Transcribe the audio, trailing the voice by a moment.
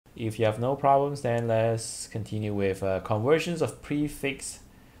If you have no problems, then let's continue with conversions of prefix,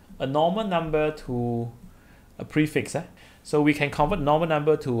 a normal number to a prefix. So we can convert normal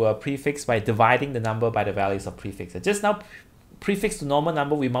number to a prefix by dividing the number by the values of prefix. Just now, prefix to normal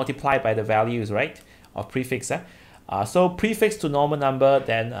number, we multiply by the values, right, of prefix. So prefix to normal number,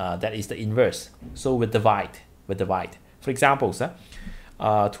 then that is the inverse. So we divide. For example,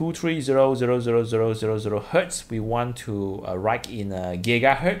 230,000,000 hertz, we want to write in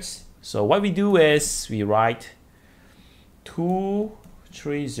gigahertz. So what we do is we write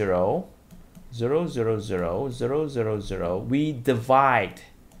 230,000,000, we divide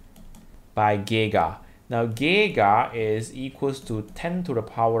by giga. Now giga is equals to 10 to the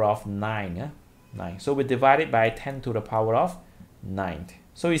power of 9. 9. So we divide it by 10 to the power of 9.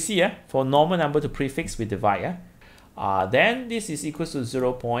 So you see, for normal number to prefix, we divide. Then this is equals to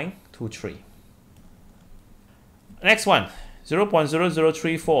 0.23. Next one,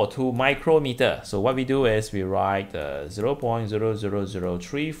 0.0034 to micrometer. So what we do is we write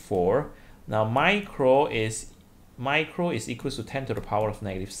 0.00034. Now micro is equals to 10 to the power of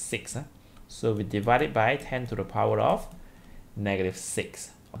 -6. So we divide it by 10 to the power of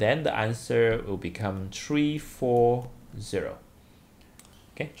 -6. Then the answer will become 340.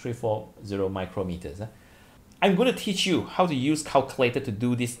 Okay, 340 micrometers. I'm going to teach you how to use calculator to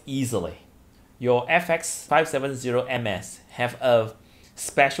do this easily. Your FX570MS have a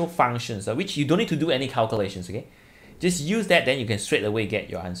special functions which you don't need to do any calculations. Okay, just use that, then you can straight away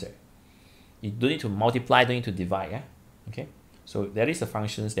get your answer. You don't need to multiply, don't need to divide. Okay, so there is the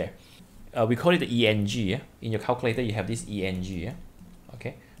functions there. We call it the ENG. In your calculator, you have this ENG.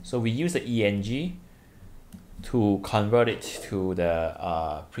 Okay, so we use the ENG to convert it to the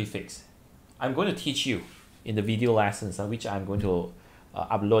prefix. I'm going to teach you in the video lessons, which I'm going to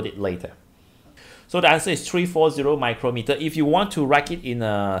upload it later. So the answer is 340 micrometer. If you want to write it in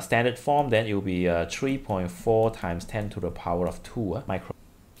a standard form, then it will be 3.4 times 10 to the power of 2 micro.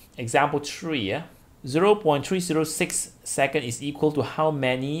 Example 3, 0.306 second is equal to how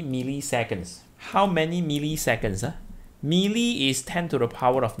many milliseconds? How many milliseconds? Milli is 10 to the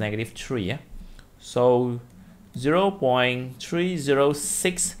power of -3. So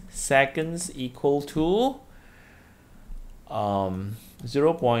 0.306 seconds equal to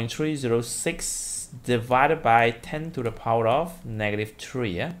 0.306 divided by 10 to the power of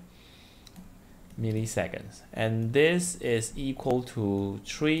 -3 milliseconds. And this is equal to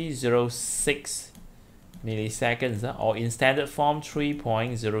 306 milliseconds, or in standard form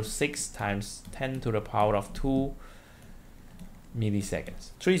 3.06 times 10 to the power of 2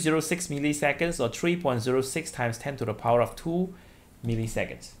 milliseconds. 306 milliseconds, or 3.06 times 10 to the power of 2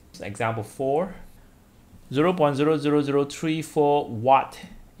 milliseconds. So example 4, 0.00034 watt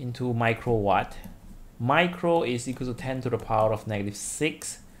into microwatt. Micro is equal to 10 to the power of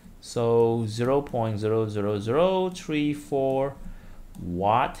 -6. So 0.00034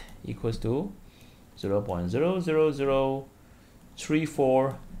 watt equals to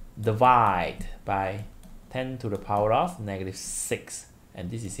 0.00034 divide by 10 to the power of -6, and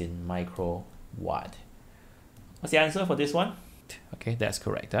this is in microwatt. What's the answer for this one? Okay, that's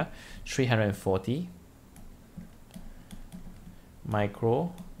correct. 340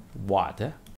 microwatt.